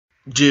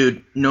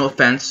Dude, no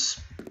offense,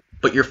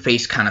 but your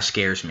face kind of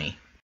scares me.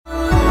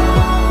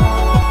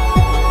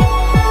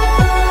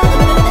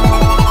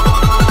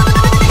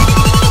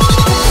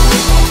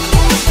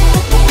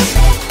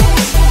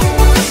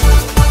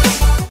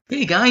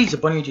 Hey guys,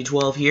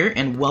 Bunny212 here,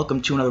 and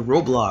welcome to another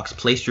Roblox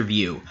place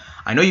review.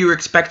 I know you were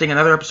expecting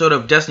another episode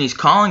of Destiny's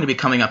Calling to be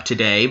coming up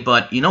today,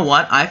 but you know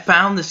what? I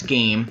found this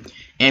game,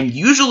 and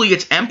usually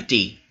it's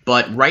empty,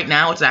 but right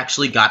now it's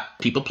actually got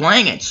people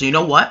playing it. So you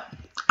know what?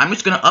 I'm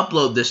just going to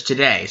upload this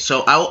today.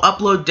 So I will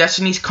upload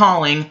Destiny's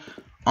Calling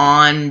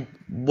on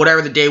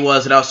whatever the day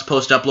was that I was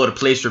supposed to upload a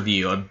place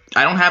review.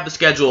 I don't have the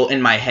schedule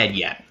in my head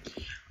yet.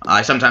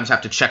 I sometimes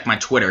have to check my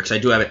Twitter, because I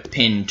do have it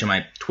pinned to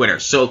my Twitter.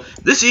 So,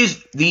 this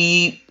is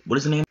the... what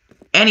is the name?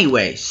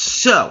 Anyway,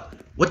 so,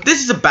 what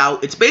this is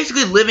about, it's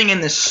basically living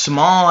in this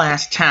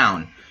small-ass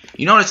town.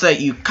 You notice that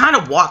you kind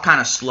of walk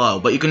kind of slow,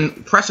 but you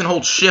can press and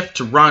hold shift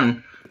to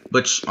run,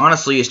 which,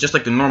 honestly, is just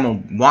like the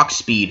normal walk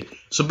speed.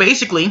 So,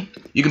 basically,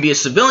 you can be a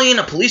civilian,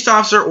 a police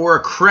officer, or a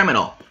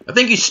criminal. I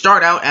think you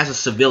start out as a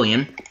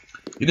civilian.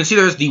 You can see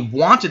there's the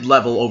wanted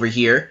level over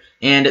here.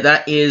 And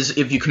that is,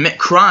 if you commit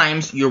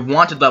crimes, your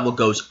wanted level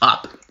goes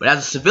up. But as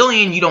a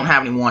civilian, you don't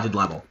have any wanted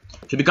level.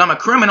 To become a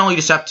criminal, you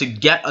just have to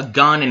get a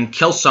gun and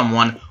kill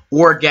someone,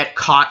 or get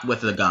caught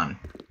with a gun.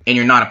 And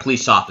you're not a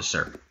police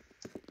officer.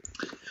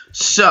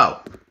 So,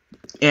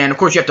 and of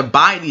course you have to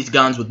buy these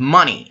guns with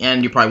money.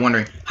 And you're probably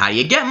wondering, how do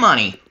you get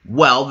money?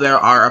 Well, there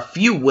are a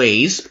few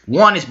ways.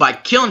 One is by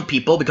killing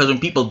people, because when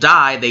people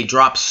die, they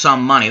drop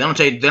some money.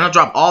 They don't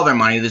drop all their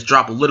money, they just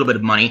drop a little bit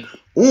of money.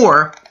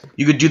 Or,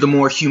 you could do the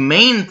more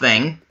humane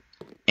thing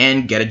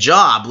and get a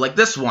job, like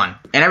this one.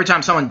 And every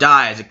time someone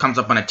dies, it comes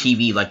up on a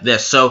TV like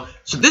this. So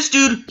this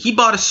dude, he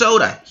bought a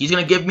soda. He's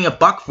gonna give me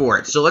 $1 for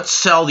it. So let's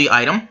sell the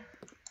item.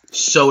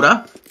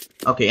 Soda.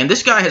 Okay, and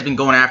this guy has been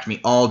going after me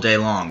all day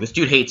long. This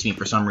dude hates me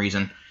for some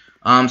reason.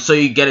 So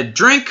you get a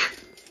drink.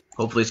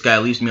 Hopefully this guy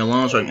leaves me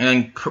alone. So I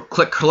can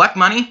click collect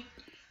money.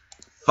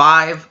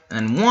 5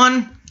 and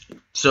 1.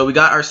 So we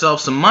got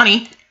ourselves some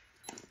money.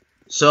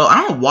 So, I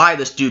don't know why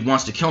this dude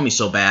wants to kill me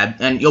so bad.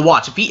 And you'll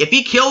watch, if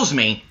he kills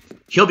me,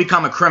 he'll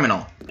become a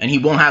criminal. And he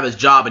won't have his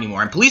job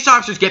anymore. And police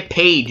officers get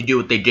paid to do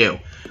what they do.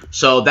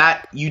 So,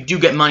 that, you do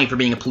get money for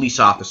being a police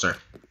officer.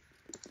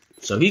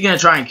 So, he's gonna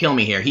try and kill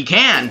me here. He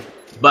can,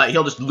 but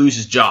he'll just lose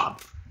his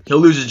job. He'll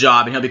lose his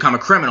job, and he'll become a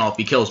criminal if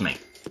he kills me.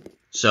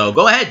 So,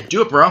 go ahead,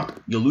 do it, bro.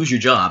 You'll lose your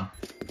job.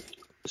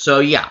 So,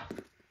 yeah.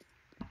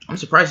 I'm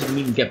surprised he can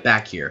even get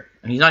back here.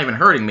 And he's not even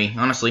hurting me,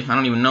 honestly. I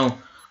don't even know.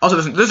 Also,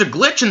 there's a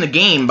glitch in the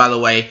game, by the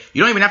way.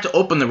 You don't even have to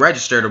open the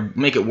register to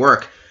make it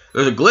work.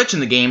 There's a glitch in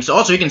the game, so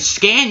also he can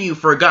scan you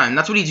for a gun.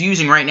 That's what he's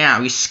using right now.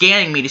 He's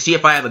scanning me to see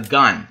if I have a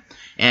gun.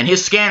 And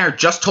his scanner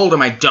just told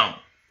him I don't.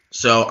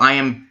 So I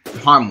am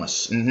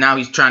harmless, and now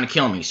he's trying to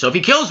kill me. So if he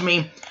kills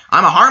me,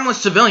 I'm a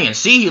harmless civilian.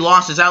 See, he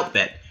lost his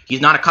outfit.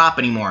 He's not a cop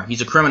anymore.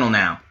 He's a criminal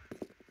now.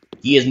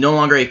 He is no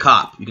longer a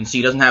cop. You can see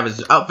he doesn't have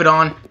his outfit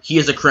on. He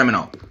is a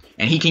criminal.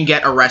 And he can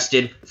get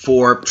arrested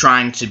for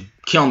trying to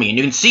kill me. And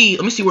you can see,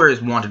 let me see where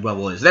his wanted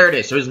level is. There it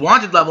is. So his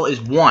wanted level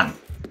is 1.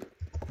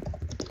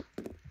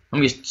 Let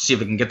me see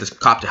if I can get this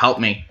cop to help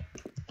me.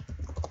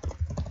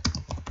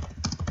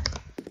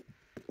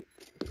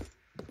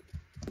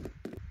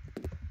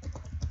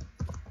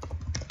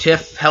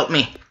 Tiff, help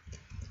me.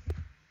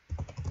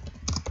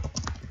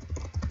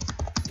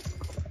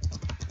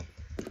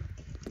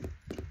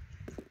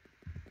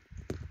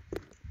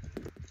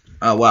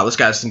 Oh, wow, this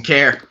guy doesn't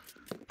care.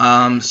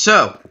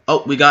 So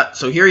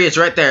here he is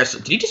right there. So,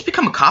 did he just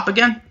become a cop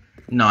again?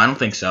 No, I don't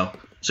think so.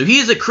 So he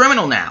is a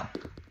criminal now.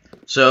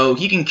 So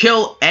he can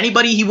kill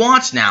anybody he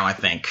wants now, I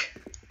think.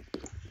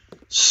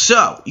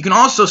 So, you can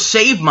also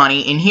save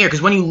money in here,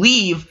 because when you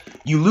leave,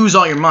 you lose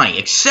all your money,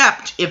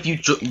 except if you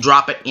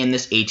drop it in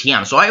this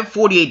ATM. So I have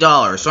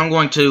 $48, so I'm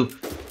going to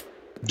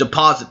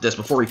deposit this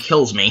before he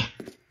kills me.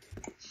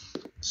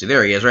 See,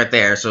 there he is right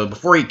there. So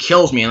before he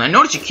kills me, and I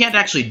notice you can't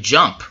actually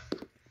jump.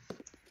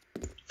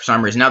 For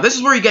some reason. Now, this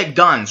is where you get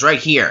guns, right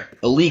here,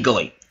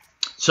 illegally.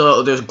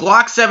 So, there's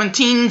Glock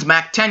 17s,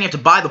 Mac 10, you have to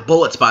buy the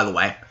bullets, by the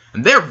way.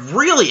 And they're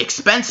really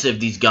expensive,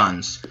 these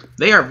guns.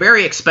 They are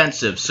very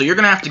expensive, so you're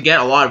going to have to get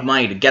a lot of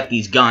money to get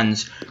these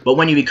guns. But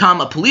when you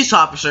become a police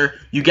officer,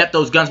 you get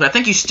those guns, but I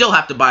think you still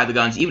have to buy the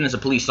guns, even as a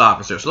police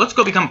officer. So, let's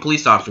go become a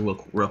police officer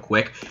real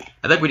quick.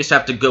 I think we just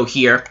have to go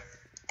here.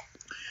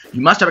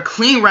 You must have a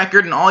clean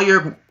record and all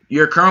your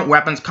current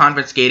weapons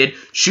confiscated.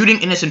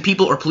 Shooting innocent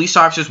people or police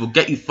officers will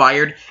get you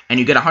fired, and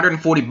you get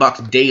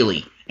 $140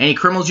 daily. Any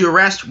criminals you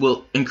arrest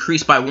will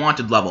increase by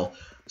wanted level.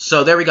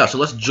 So there we go. So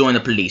let's join the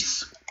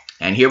police.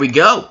 And here we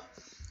go.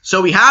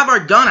 So we have our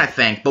gun, I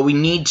think, but we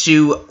need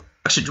to...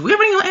 Actually, do we have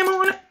any ammo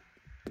on it?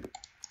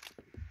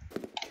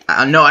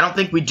 No, I don't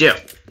think we do.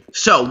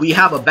 So we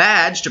have a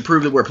badge to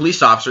prove that we're a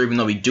police officer, even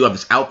though we do have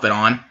this outfit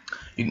on.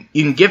 You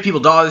can give people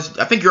dollars.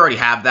 I think you already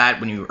have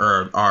that when you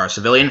are a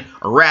civilian.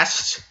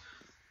 Arrest.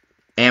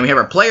 And we have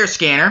our player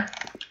scanner,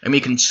 and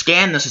we can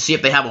scan this to see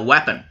if they have a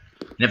weapon.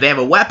 And if they have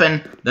a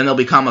weapon, then they'll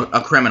become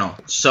a criminal.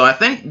 So I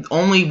think the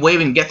only way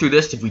we can get through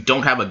this is if we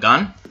don't have a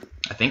gun.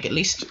 I think, at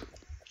least.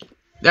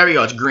 There we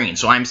go, it's green,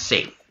 so I'm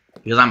safe.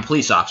 Because I'm a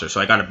police officer,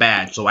 so I got a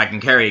badge, so I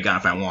can carry a gun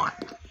if I want.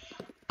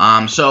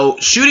 So,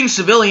 shooting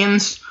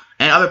civilians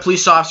and other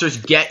police officers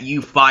get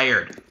you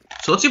fired.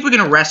 So let's see if we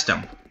can arrest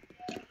him.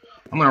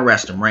 I'm gonna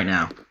arrest him right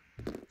now.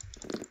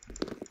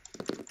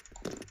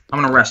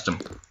 I'm gonna arrest him.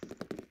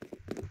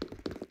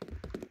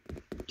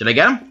 Did I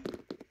get him?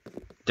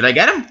 Did I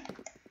get him?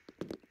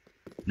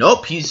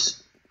 Nope,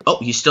 he's... Oh,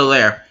 he's still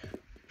there.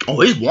 Oh,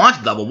 his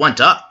wanted level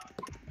went up.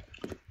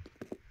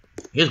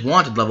 His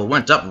wanted level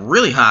went up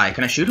really high.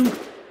 Can I shoot him?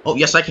 Oh,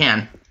 yes, I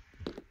can.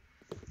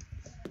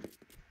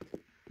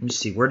 Let me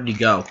see, where did he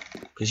go?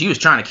 Because he was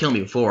trying to kill me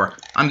before.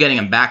 I'm getting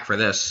him back for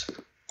this.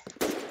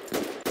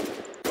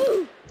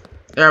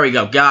 There we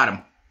go, got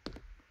him.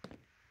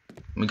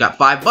 We got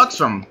 $5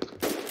 from him.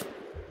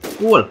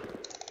 Cool.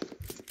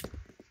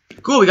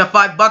 Cool, we got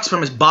 $5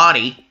 from his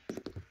body.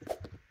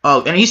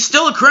 Oh, and he's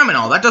still a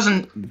criminal. That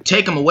doesn't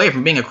take him away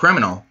from being a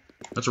criminal.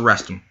 Let's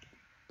arrest him.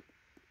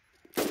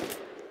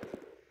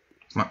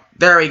 Come on.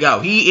 There we go.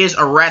 He is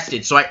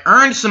arrested. So I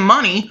earned some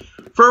money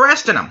for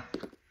arresting him.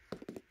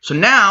 So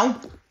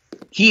now,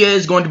 he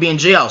is going to be in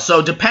jail.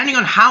 So depending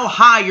on how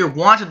high your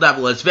wanted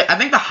level is, I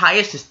think the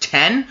highest is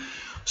 10.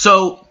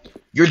 So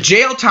your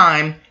jail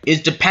time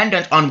is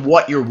dependent on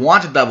what your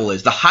wanted level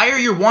is. The higher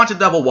your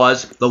wanted level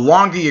was, the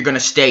longer you're going to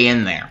stay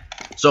in there.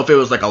 So if it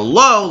was like a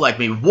low, like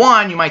maybe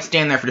 1, you might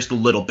stand there for just a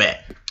little bit.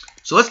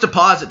 So let's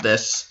deposit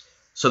this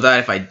so that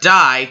if I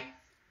die,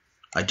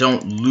 I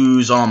don't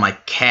lose all my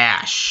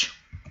cash.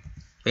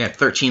 I have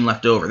 13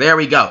 left over. There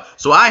we go.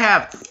 So I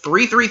have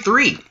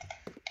 333.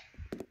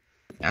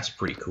 That's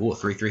pretty cool,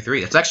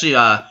 333. That's actually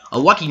a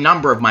lucky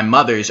number of my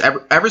mother's.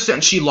 Ever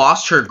since she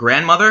lost her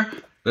grandmother,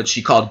 that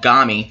she called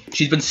Gami,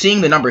 she's been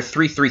seeing the number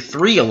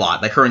 333 a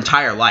lot, like her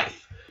entire life.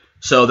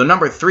 So the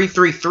number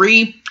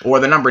 333 or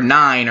the number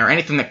 9 or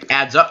anything that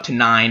adds up to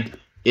 9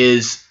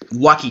 is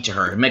lucky to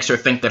her. It makes her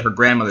think that her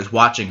grandmother's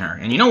watching her.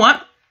 And you know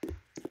what?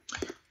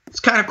 It's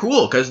kind of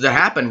cool because that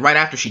happened right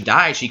after she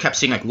died. She kept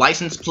seeing like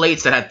license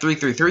plates that had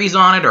 333s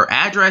on it or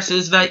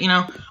addresses that, you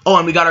know. Oh,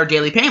 and we got our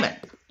daily payment.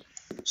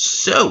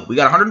 So we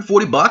got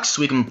 $140.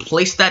 We can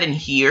place that in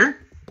here.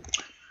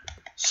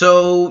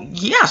 So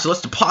yeah, so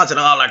let's deposit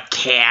all our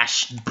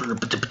cash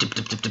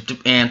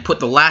and put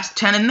the last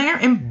 10 in there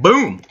and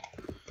boom.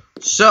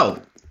 So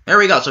there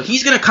we go. So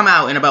he's gonna come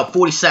out in about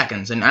 40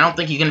 seconds, and I don't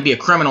think he's gonna be a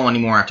criminal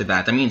anymore after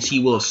that. That means he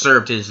will have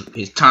served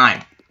his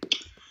time.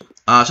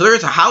 So there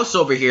is a house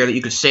over here that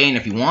you could stay in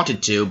if you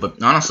wanted to,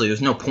 but honestly,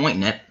 there's no point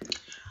in it.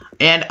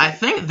 And I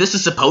think this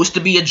is supposed to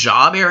be a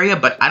job area,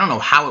 but I don't know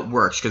how it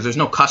works because there's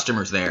no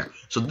customers there.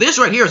 So this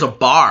right here is a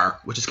bar,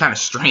 which is kind of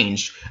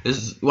strange. This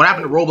is what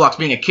happened to Roblox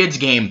being a kids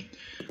game.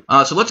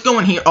 So let's go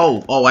in here.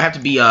 Oh, I have to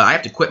be. I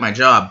have to quit my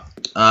job.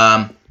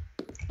 Let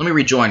me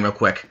rejoin real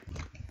quick.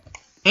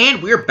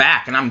 And we're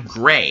back, and I'm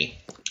gray.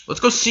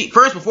 Let's go see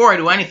first before I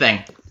do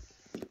anything.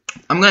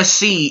 I'm gonna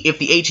see if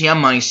the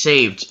ATM money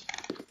saved.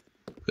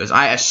 Because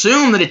I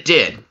assume that it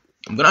did.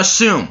 I'm gonna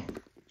assume.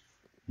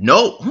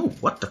 No. Oh,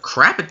 what the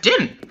crap? It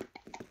didn't.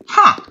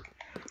 Huh.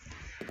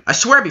 I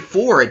swear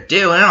before it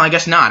did. Well, no, I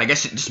guess not. I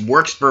guess it just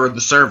works for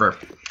the server.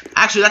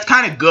 Actually, that's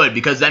kind of good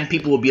because then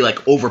people will be,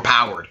 like,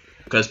 overpowered.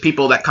 Because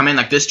people that come in,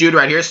 like this dude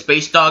right here,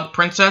 Space Dog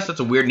Princess, that's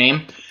a weird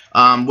name,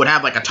 would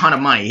have, like, a ton of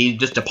money. He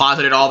just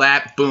deposited all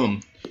that.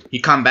 Boom.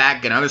 He'd come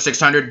back, get another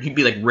 600. He'd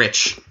be, like,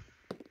 rich.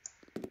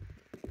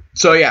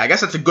 So yeah, I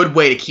guess that's a good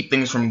way to keep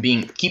people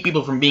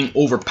from being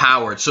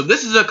overpowered. So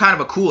this is a kind of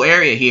a cool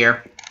area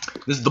here.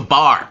 This is the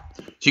bar.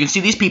 So you can see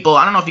these people.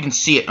 I don't know if you can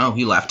see it. Oh,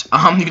 he left.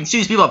 You can see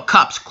these people have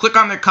cups. Click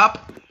on their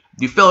cup.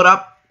 You fill it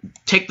up.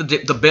 Take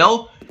the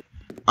bill.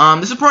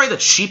 This is probably the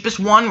cheapest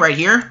one right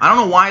here. I don't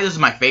know why this is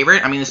my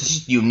favorite. I mean, this is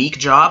just a unique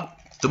job.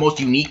 It's the most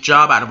unique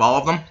job out of all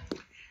of them.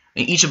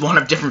 And each of them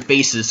have different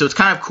faces. So it's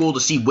kind of cool to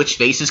see which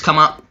faces come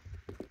up.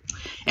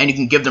 And you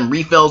can give them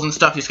refills and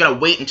stuff. You just gotta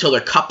wait until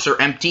their cups are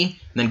empty,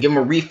 and then give them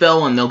a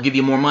refill, and they'll give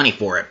you more money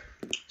for it.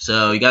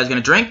 So, you guys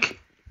gonna drink?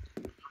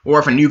 Or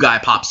if a new guy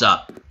pops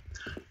up.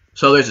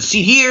 So, there's a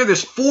seat here.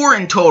 There's 4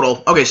 in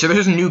total. Okay, so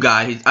there's a new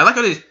guy. I like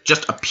how they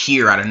just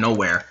appear out of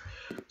nowhere.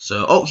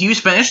 So, oh, he was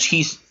finished.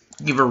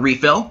 Give a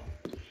refill.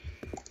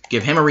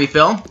 Give him a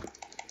refill.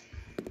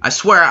 I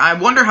swear, I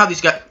wonder how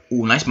these guys...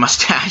 Ooh, nice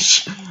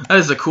mustache. That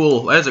is a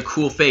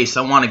cool face.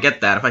 I want to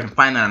get that if I can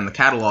find that in the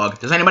catalog.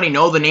 Does anybody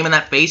know the name of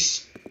that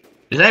face?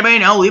 Does anybody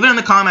know? Leave it in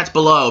the comments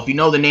below if you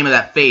know the name of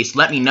that face.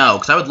 Let me know,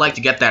 because I would like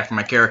to get that for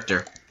my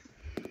character.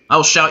 I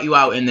will shout you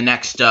out in the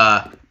next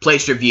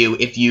place review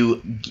if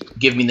you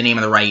give me the name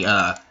of the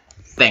right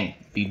thing.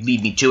 If you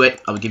lead me to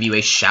it, I will give you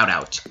a shout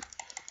out.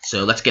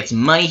 So let's get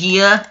some money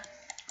here.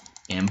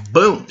 And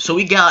boom. So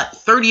we got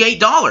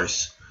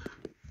 $38.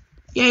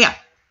 Yeah.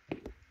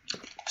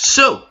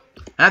 So,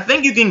 I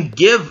think you can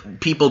give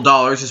people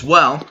dollars as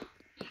well.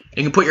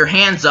 You can put your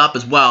hands up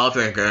as well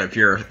if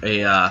you're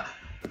a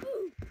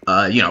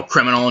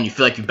criminal and you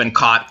feel like you've been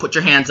caught. Put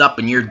your hands up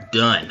and you're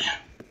done.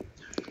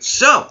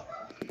 So,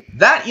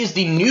 that is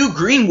the new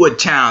Greenwood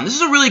town. This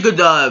is a really good,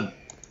 I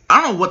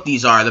don't know what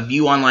these are, the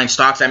view online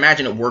stocks. I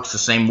imagine it works the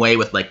same way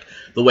with, like,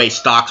 the way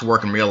stocks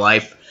work in real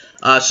life.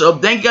 So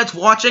thank you guys for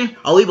watching.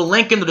 I'll leave a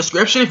link in the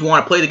description if you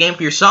want to play the game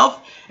for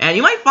yourself. And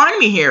you might find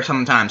me here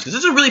sometimes, because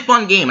this is a really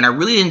fun game, and I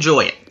really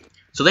enjoy it.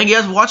 So thank you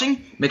guys for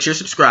watching. Make sure to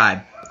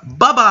subscribe.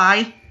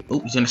 Bye-bye. Oh,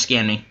 he's going to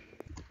scan me.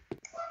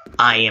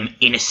 I am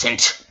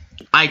innocent.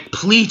 I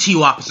plead to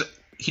you, officer.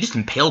 He just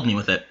impaled me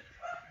with it.